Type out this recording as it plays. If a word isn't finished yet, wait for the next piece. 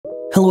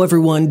Hello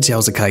everyone,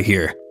 Jiaozakai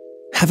here.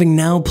 Having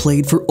now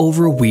played for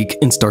over a week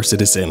in Star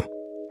Citizen,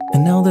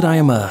 and now that I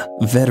am a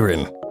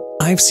veteran,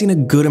 I've seen a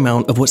good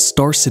amount of what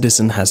Star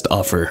Citizen has to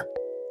offer.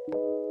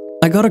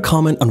 I got a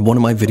comment on one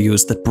of my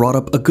videos that brought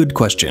up a good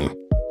question.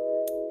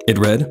 It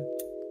read,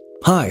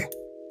 "Hi,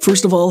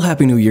 first of all,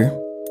 Happy New Year.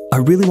 I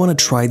really want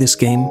to try this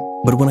game,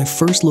 but when I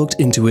first looked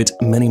into it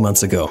many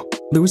months ago,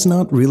 there was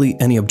not really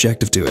any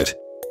objective to it.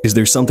 Is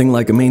there something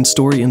like a main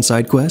story and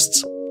side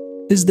quests?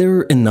 Is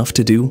there enough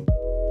to do?"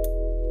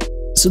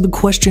 So the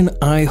question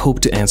I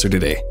hope to answer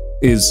today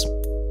is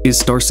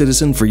Star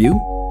Citizen for you?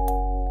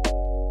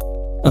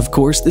 Of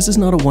course, this is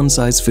not a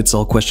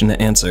one-size-fits-all question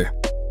to answer,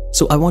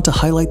 so I want to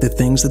highlight the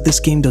things that this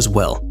game does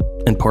well,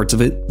 and parts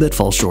of it that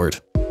fall short.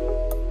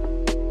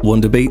 One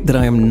debate that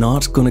I am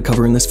not going to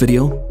cover in this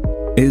video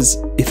is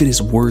if it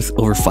is worth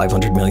over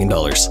 $500 million.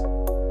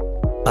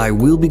 I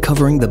will be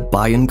covering the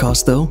buy-in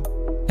cost though,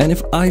 and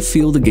if I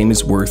feel the game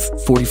is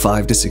worth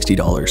 $45 to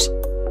 $60.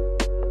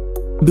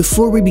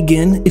 Before we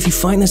begin, if you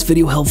find this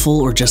video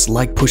helpful or just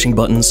like pushing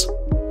buttons,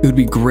 it would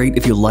be great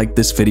if you liked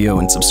this video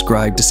and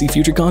subscribe to see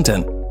future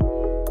content.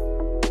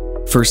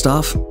 First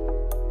off,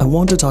 I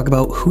want to talk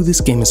about who this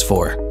game is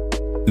for.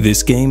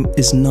 This game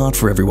is not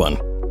for everyone.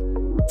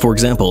 For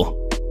example,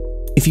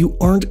 if you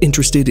aren't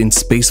interested in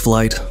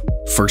spaceflight,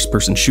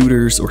 first-person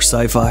shooters, or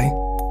sci-fi,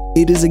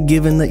 it is a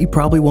given that you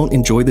probably won't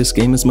enjoy this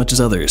game as much as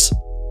others.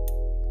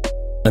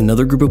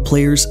 Another group of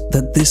players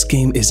that this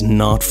game is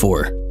not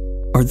for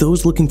are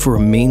those looking for a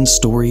main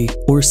story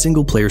or a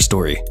single-player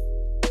story.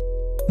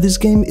 This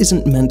game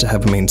isn't meant to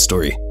have a main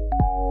story,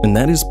 and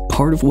that is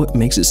part of what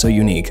makes it so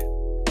unique.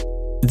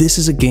 This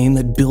is a game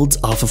that builds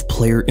off of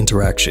player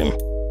interaction.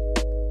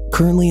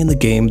 Currently in the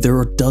game, there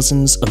are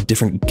dozens of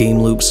different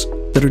game loops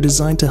that are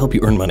designed to help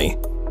you earn money.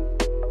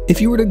 If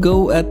you were to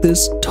go at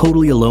this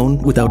totally alone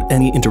without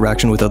any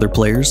interaction with other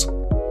players,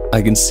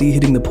 I can see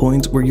hitting the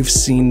point where you've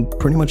seen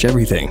pretty much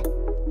everything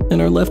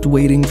and are left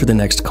waiting for the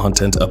next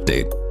content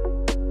update.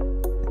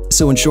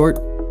 So in short,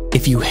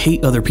 if you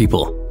hate other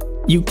people,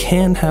 you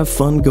can have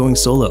fun going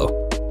solo,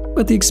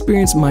 but the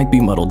experience might be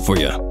muddled for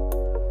you.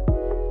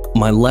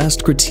 My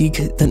last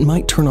critique that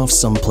might turn off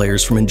some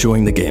players from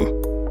enjoying the game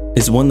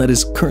is one that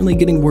is currently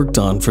getting worked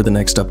on for the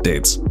next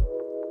updates.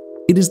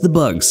 It is the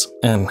bugs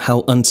and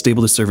how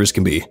unstable the servers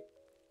can be.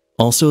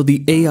 Also,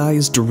 the AI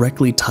is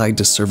directly tied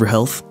to server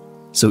health,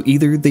 so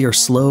either they are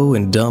slow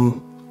and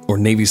dumb or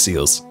Navy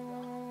SEALs.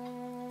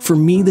 For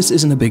me, this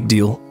isn't a big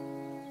deal.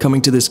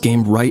 Coming to this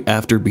game right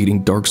after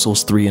beating Dark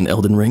Souls 3 and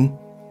Elden Ring,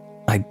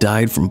 I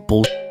died from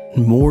bullshit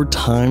more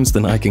times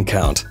than I can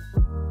count,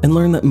 and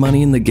learned that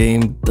money in the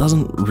game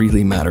doesn't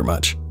really matter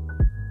much.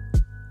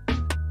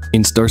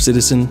 In Star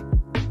Citizen,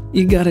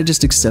 you gotta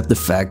just accept the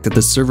fact that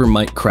the server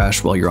might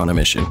crash while you're on a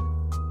mission,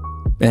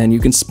 and you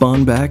can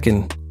spawn back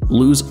and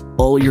lose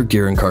all your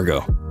gear and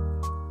cargo.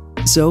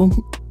 So,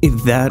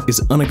 if that is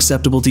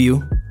unacceptable to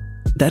you,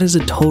 that is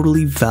a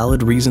totally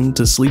valid reason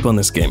to sleep on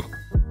this game.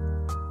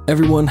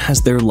 Everyone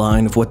has their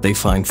line of what they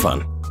find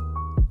fun.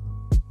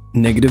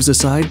 Negatives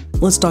aside,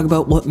 let's talk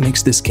about what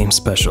makes this game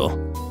special.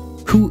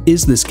 Who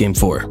is this game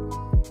for?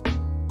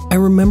 I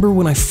remember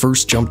when I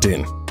first jumped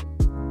in,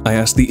 I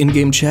asked the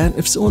in-game chat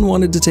if someone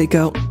wanted to take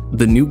out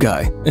the new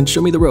guy and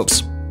show me the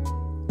ropes.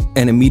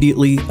 And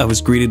immediately I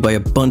was greeted by a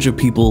bunch of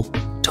people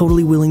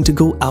totally willing to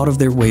go out of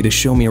their way to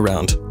show me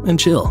around and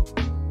chill.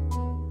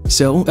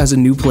 So, as a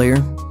new player,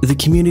 the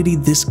community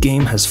this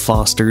game has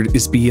fostered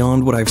is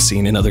beyond what I've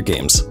seen in other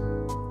games.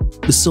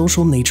 The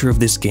social nature of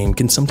this game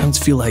can sometimes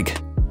feel like,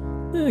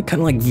 kind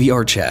of like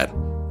VR chat,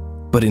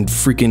 but in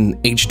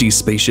freaking HD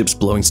spaceships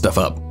blowing stuff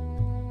up.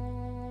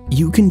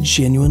 You can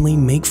genuinely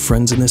make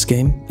friends in this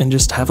game and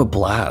just have a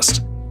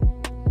blast.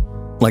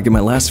 Like in my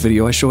last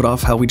video, I showed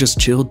off how we just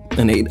chilled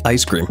and ate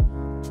ice cream.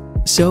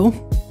 So,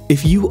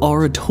 if you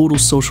are a total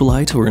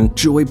socialite or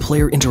enjoy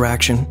player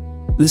interaction,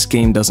 this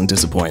game doesn't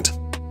disappoint.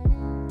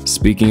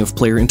 Speaking of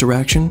player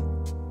interaction,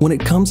 when it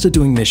comes to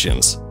doing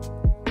missions,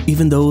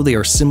 even though they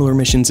are similar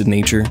missions in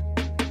nature,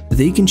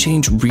 they can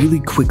change really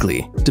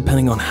quickly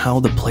depending on how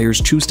the players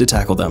choose to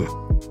tackle them.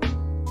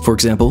 For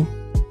example,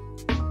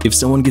 if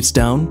someone gets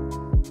down,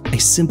 a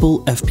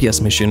simple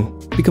FPS mission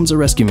becomes a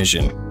rescue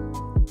mission.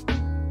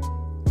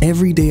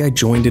 Every day I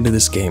joined into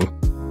this game,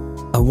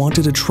 I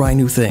wanted to try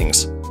new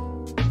things,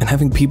 and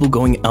having people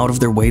going out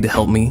of their way to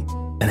help me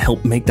and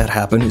help make that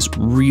happen is a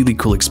really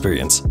cool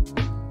experience.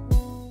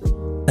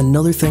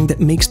 Another thing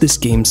that makes this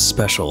game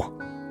special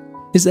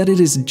is that it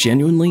is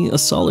genuinely a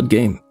solid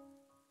game.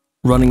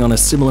 Running on a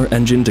similar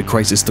engine to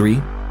Crysis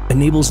 3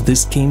 enables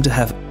this game to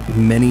have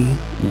many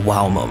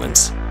wow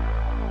moments.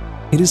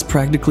 It is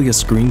practically a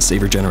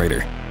screensaver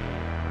generator.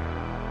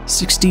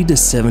 60 to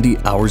 70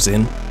 hours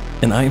in,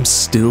 and I am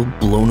still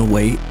blown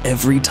away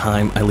every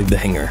time I leave the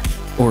hangar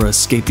or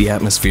escape the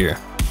atmosphere.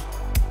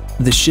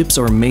 The ships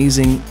are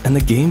amazing, and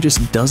the game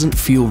just doesn't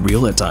feel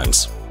real at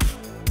times.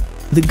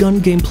 The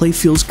gun gameplay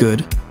feels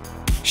good,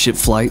 ship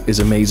flight is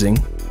amazing,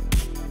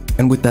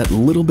 and with that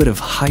little bit of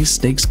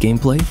high-stakes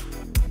gameplay,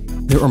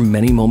 there are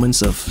many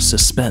moments of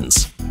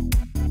suspense.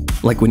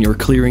 Like when you're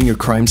clearing your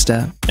crime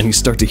stat and you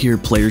start to hear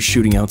players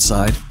shooting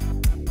outside.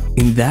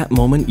 In that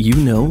moment, you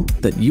know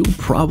that you'll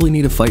probably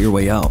need to fight your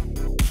way out,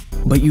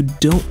 but you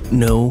don't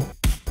know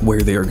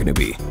where they are going to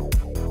be.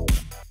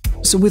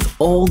 So with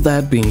all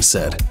that being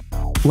said,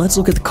 let's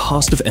look at the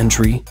cost of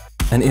entry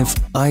and if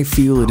I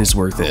feel it is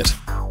worth it.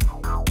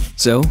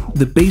 So,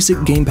 the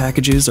basic game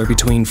packages are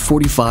between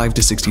 $45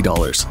 to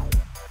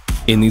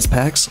 $60. In these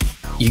packs,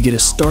 you get a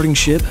starting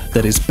ship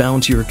that is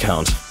bound to your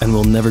account and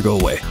will never go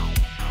away,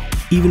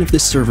 even if the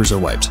servers are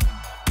wiped.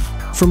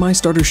 For my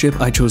starter ship,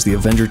 I chose the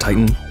Avenger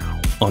Titan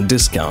on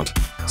discount,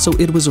 so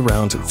it was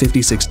around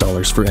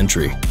 $56 for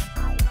entry.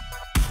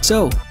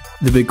 So,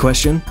 the big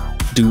question,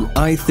 do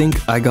I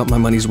think I got my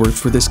money's worth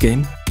for this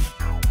game?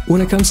 When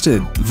it comes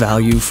to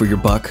value for your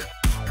buck,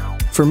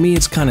 for me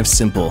it's kind of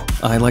simple.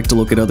 I like to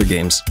look at other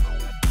games.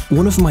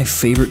 One of my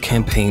favorite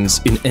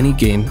campaigns in any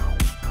game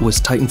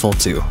was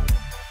Titanfall 2,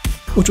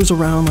 which was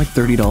around like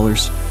 $30.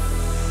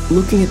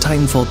 Looking at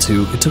Titanfall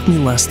 2, it took me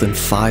less than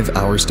 5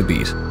 hours to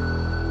beat,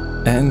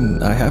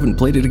 and I haven't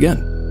played it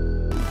again.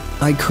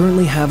 I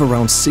currently have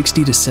around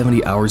 60 to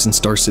 70 hours in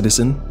Star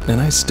Citizen,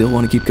 and I still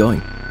want to keep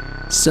going.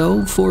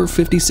 So for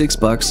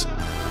 $56,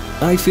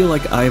 I feel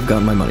like I have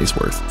gotten my money's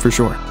worth, for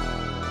sure.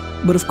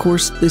 But of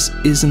course, this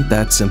isn't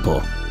that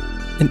simple,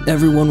 and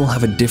everyone will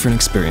have a different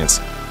experience,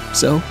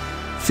 so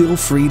feel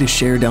free to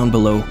share down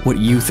below what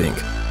you think.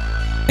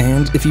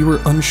 And if you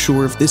are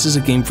unsure if this is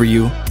a game for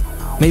you,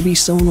 maybe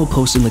someone will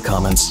post in the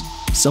comments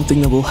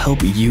something that will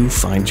help you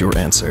find your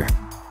answer.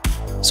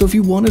 So if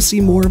you want to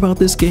see more about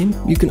this game,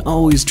 you can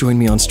always join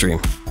me on stream.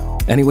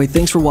 Anyway,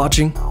 thanks for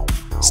watching.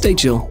 Stay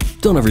chill,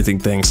 don't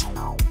overthink things.